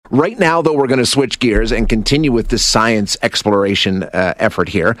Right now, though, we're going to switch gears and continue with this science exploration effort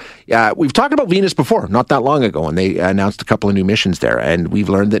here. We've talked about Venus before, not that long ago, and they announced a couple of new missions there. And we've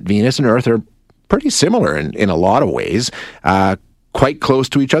learned that Venus and Earth are pretty similar in a lot of ways, quite close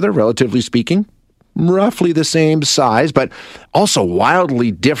to each other, relatively speaking, roughly the same size, but also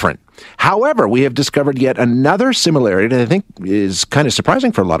wildly different. However, we have discovered yet another similarity that I think is kind of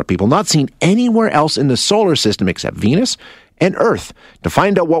surprising for a lot of people, not seen anywhere else in the solar system except Venus and Earth. To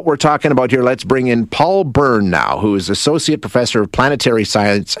find out what we're talking about here, let's bring in Paul Byrne now, who is Associate Professor of Planetary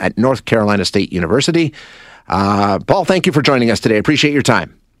Science at North Carolina State University. Paul, thank you for joining us today. Appreciate your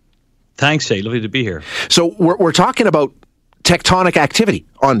time. Thanks, Jay. Lovely to be here. So we're talking about tectonic activity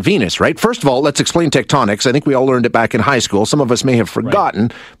on Venus, right? First of all, let's explain tectonics. I think we all learned it back in high school. Some of us may have forgotten,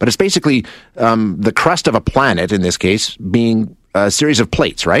 right. But it's basically the crust of a planet, in this case, being a series of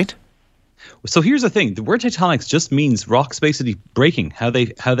plates, right? So here's the thing: the word tectonics just means rocks basically breaking, how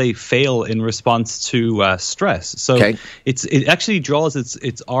they fail in response to stress. So it actually draws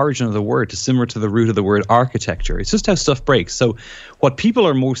its origin of the word to similar to the root of the word architecture. It's just how stuff breaks. So what people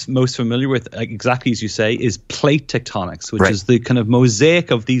are most familiar with, exactly as you say, is plate tectonics, which is the kind of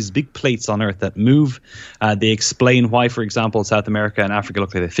mosaic of these big plates on Earth that move. They explain why, for example, South America and Africa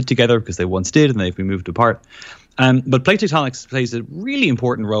look like they fit together because they once did and they've been moved apart. But plate tectonics plays a really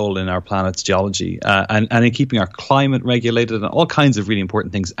important role in our planet's geology and in keeping our climate regulated and all kinds of really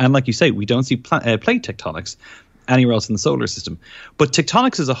important things. And like you say, we don't see plate tectonics anywhere else in the solar system. But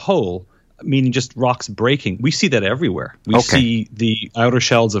tectonics as a whole, meaning just rocks breaking, we see that everywhere. We see the outer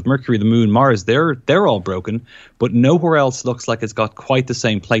shells of Mercury, the Moon, Mars, they're all broken, but nowhere else looks like it's got quite the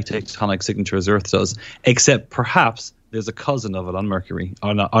same plate tectonic signature as Earth does, except perhaps there's a cousin of it on Mercury,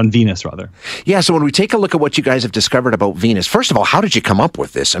 on Venus, rather. Yeah, so when we take a look at what you guys have discovered about Venus, first of all, how did you come up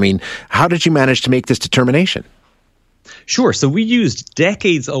with this? I mean, how did you manage to make this determination? Sure. So we used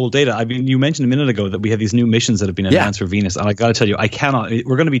decades-old data. I mean, you mentioned a minute ago that we have these new missions that have been announced for Venus, and I got to tell you,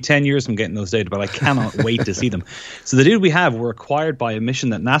 we're going to be 10 years from getting those data, but I cannot wait to see them. So the data we have were acquired by a mission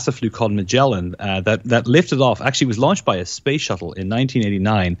that NASA flew called Magellan that lifted off, actually was launched by a space shuttle in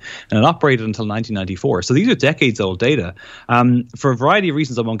 1989, and it operated until 1994. So these are decades-old data. For a variety of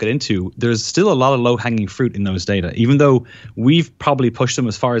reasons I won't get into, there's still a lot of low-hanging fruit in those data. Even though we've probably pushed them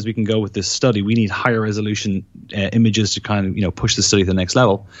as far as we can go with this study, we need higher resolution images to kind of push the study to the next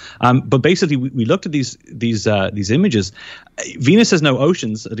level. But basically, we looked at these images. Venus has no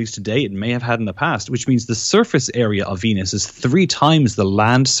oceans, at least today. It may have had in the past, which means the surface area of Venus is 3 times the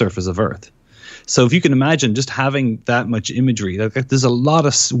land surface of Earth. So if you can imagine just having that much imagery, there's a lot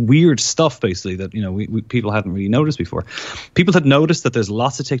of weird stuff basically that people hadn't really noticed before. People had noticed that there's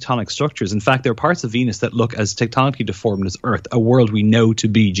lots of tectonic structures. In fact, there are parts of Venus that look as tectonically deformed as Earth, a world we know to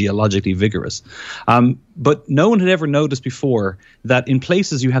be geologically vigorous. But no one had ever noticed before that in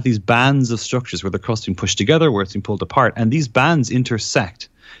places you have these bands of structures where the crust is being pushed together, where it's being pulled apart, and these bands intersect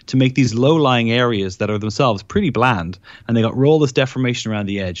to make these low-lying areas that are themselves pretty bland, and they got all this deformation around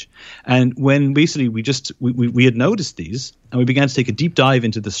the edge. And when basically we had noticed these, and we began to take a deep dive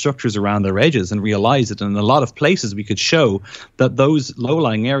into the structures around their edges and realize that in a lot of places we could show that those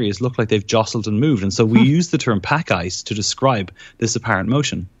low-lying areas look like they've jostled and moved. And so we used the term pack ice to describe this apparent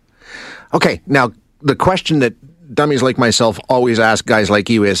motion. Okay, now the question that dummies like myself always ask guys like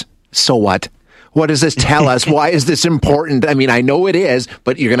you is, so what? What does this tell us? Why is this important? I mean, I know it is,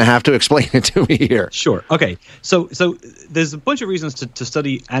 but you're going to have to explain it to me here. Sure. Okay. So there's a bunch of reasons to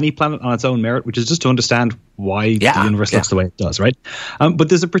study any planet on its own merit, which is just to understand why the universe looks the way it does, right? But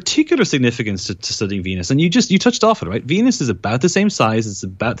there's a particular significance to studying Venus, and you touched off it, right? Venus is about the same size, it's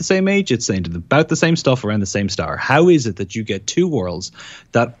about the same age, it's about the same stuff around the same star. How is it that you get two worlds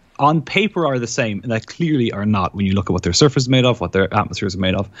that on paper are the same, and that clearly are not when you look at what their surface is made of, what their atmospheres are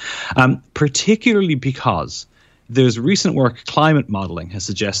made of, particularly because there's recent work, climate modeling has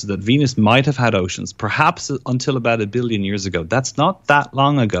suggested that Venus might have had oceans, perhaps until about 1 billion years ago. That's not that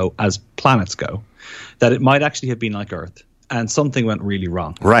long ago as planets go, that it might actually have been like Earth, and something went really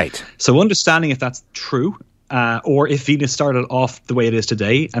wrong. Right. So understanding if that's true, or if Venus started off the way it is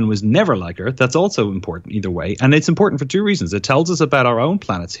today and was never like Earth, that's also important either way. And it's important for 2 reasons. It tells us about our own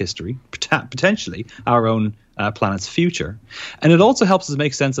planet's history, potentially our own planet's future. And it also helps us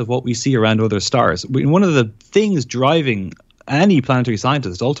make sense of what we see around other stars. One of the things driving any planetary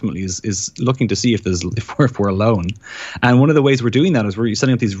scientist ultimately is looking to see if we're alone. And one of the ways we're doing that is we're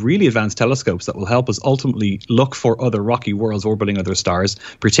setting up these really advanced telescopes that will help us ultimately look for other rocky worlds orbiting other stars,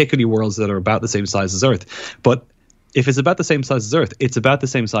 particularly worlds that are about the same size as Earth. But if it's about the same size as Earth, it's about the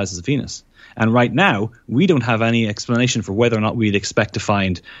same size as Venus. And right now, we don't have any explanation for whether or not we'd expect to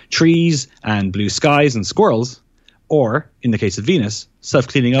find trees and blue skies and squirrels, or, in the case of Venus,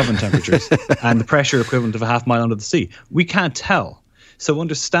 self-cleaning oven temperatures and the pressure equivalent of a half mile under the sea. We can't tell. So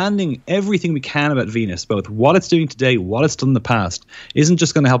understanding everything we can about Venus, both what it's doing today, what it's done in the past, isn't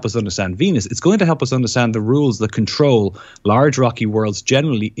just going to help us understand Venus. It's going to help us understand the rules that control large rocky worlds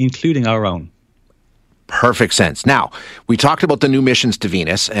generally, including our own. Perfect sense. Now, we talked about the new missions to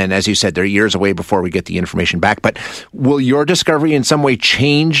Venus, and as you said, they're years away before we get the information back. But will your discovery in some way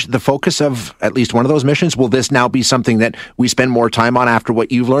change the focus of at least one of those missions? Will this now be something that we spend more time on after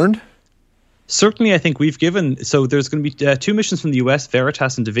what you've learned? Certainly, I think we've given, so there's going to be two missions from the US,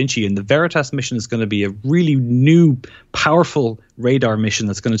 Veritas and Da Vinci, and the Veritas mission is going to be a really new, powerful radar mission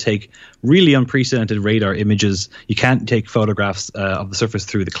that's going to take really unprecedented radar images. You can't take photographs of the surface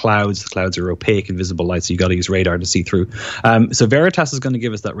through the clouds. The clouds are opaque, invisible light, so you got to use radar to see through. So Veritas is going to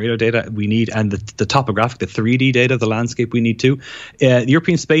give us that radar data we need, and the topographic, the 3D data, the landscape we need too. The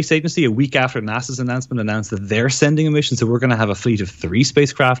European Space Agency, a week after NASA's announcement, announced that they're sending a mission, so we're going to have a fleet of 3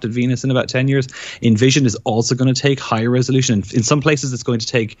 spacecraft at Venus in about 10 years. Envision is also going to take higher resolution. In some places, it's going to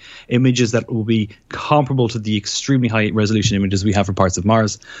take images that will be comparable to the extremely high resolution images we have for parts of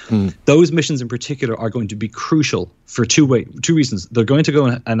Mars. Those missions in particular are going to be crucial for two reasons. They're going to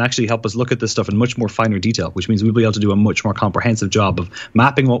go and actually help us look at this stuff in much more finer detail, which means we'll be able to do a much more comprehensive job of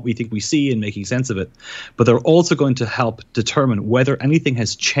mapping what we think we see and making sense of it. But they're also going to help determine whether anything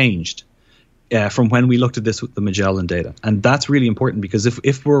has changed from when we looked at this with the Magellan data. And that's really important, because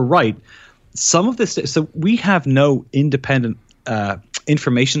if we're right, some of this, so we have no independent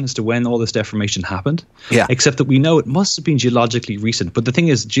information as to when all this deformation happened, except that we know it must have been geologically recent. But the thing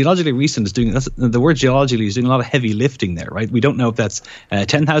is, geologically recent is the word geologically is doing a lot of heavy lifting there, right? We don't know if that's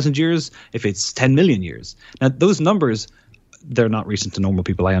 10,000 years, if it's 10 million years. Now, those numbers, they're not recent to normal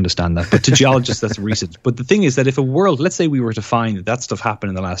people, I understand that, but to geologists that's recent. But the thing is that if a world, let's say we were to find that stuff happened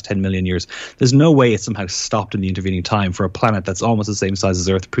in the last 10 million years, there's no way it somehow stopped in the intervening time for a planet that's almost the same size as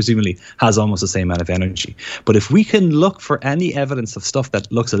Earth, presumably has almost the same amount of energy. But if we can look for any evidence of stuff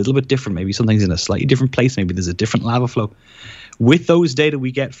that looks a little bit different, maybe something's in a slightly different place, maybe there's a different lava flow, with those data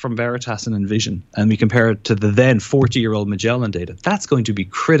we get from Veritas and Envision, and we compare it to the then 40-year-old Magellan data, that's going to be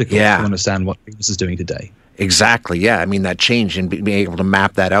critical to understand what Venus is doing today. Exactly. Yeah. I mean, that change and being able to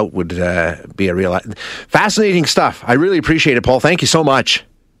map that out would be a real fascinating stuff. I really appreciate it, Paul. Thank you so much.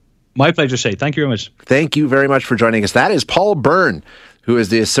 My pleasure, Shay. Thank you very much. Thank you very much for joining us. That is Paul Byrne, who is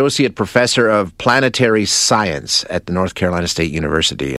the Associate Professor of Planetary Science at the North Carolina State University.